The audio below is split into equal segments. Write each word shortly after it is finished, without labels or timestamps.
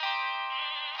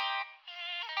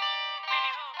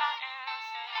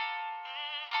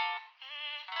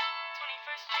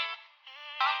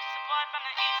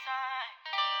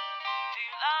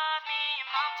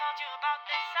about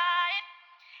this side.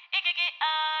 It could get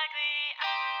ugly.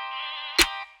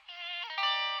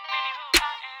 Maybe who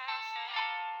I am.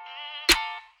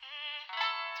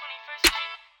 21st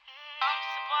Street. I'm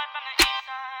just a boy from the east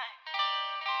side.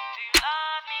 Do you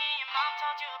love me? Your mom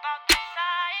told you about this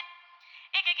side.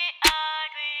 It could get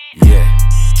ugly. Yeah,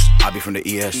 I be from the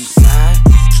ES.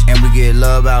 And we get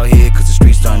love out here cause the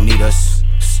streets don't need us.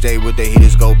 Stay with the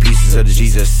heaters, go pieces of the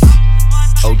Jesus.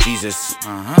 Oh Jesus,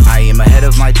 I am ahead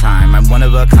of my time, I'm one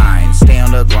of a kind. Stay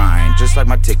on the grind, just like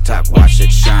my TikTok, watch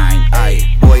it shine.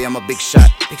 Aye, boy, I'm a big shot.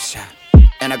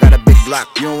 And I got a big block,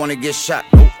 you don't wanna get shot,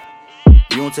 nope.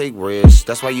 You don't take risks,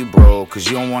 that's why you broke, cause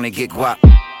you don't wanna get guap.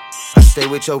 I stay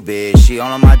with your bitch, she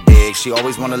all on my dick, she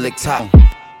always wanna lick top.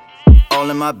 All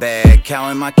in my bag,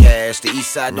 counting my cash, the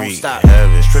east side don't stop.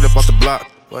 Straight up off the block,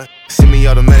 what?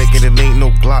 Semi-automatic and it ain't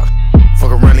no Glock. Fuck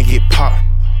around and get popped.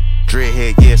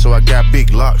 Dreadhead, yeah, so I got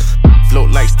big locks. Float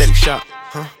like Static Shock,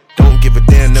 huh? Don't give a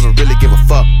damn, never really give a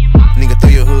fuck. Nigga, throw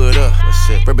your hood up.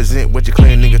 Represent what you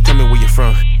claim, nigga, tell me where you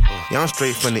from. Yeah, I'm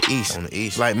straight from the east. On the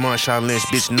east. Like Marshawn Lynch,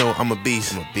 bitch, no, I'm a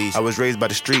beast. I was raised by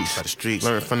the streets.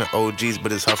 Learned from the OGs,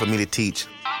 but it's hard for me to teach.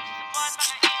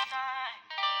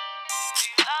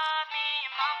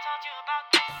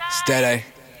 Steady.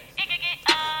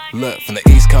 Look, from the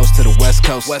East Coast to the West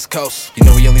Coast. You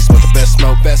know we only smoke the best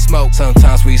smoke.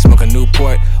 Sometimes we smoke a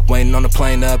Newport, waiting on the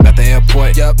plane up at the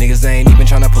airport. Yup, niggas ain't even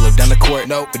tryna pull up down the court.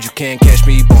 Nope, but you can't catch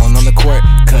me ballin' on the court,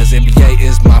 cause NBA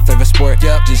is my favorite sport.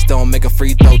 Yup, just don't make a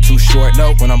free throw too short.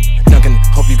 Nope, when I'm dunking,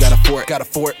 hope you got a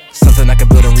fort. Something I can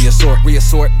build and reassort.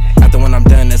 After when I'm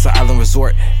done, it's an island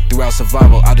resort. Throughout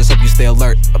survival, I just hope you stay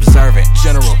alert, observant.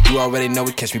 General, you already know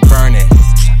we catch me burning.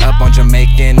 Up on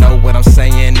Jamaican, know what I'm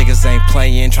saying. Niggas ain't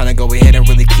playing, tryna go ahead and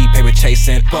really keep paper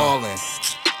chasing. Ballin'.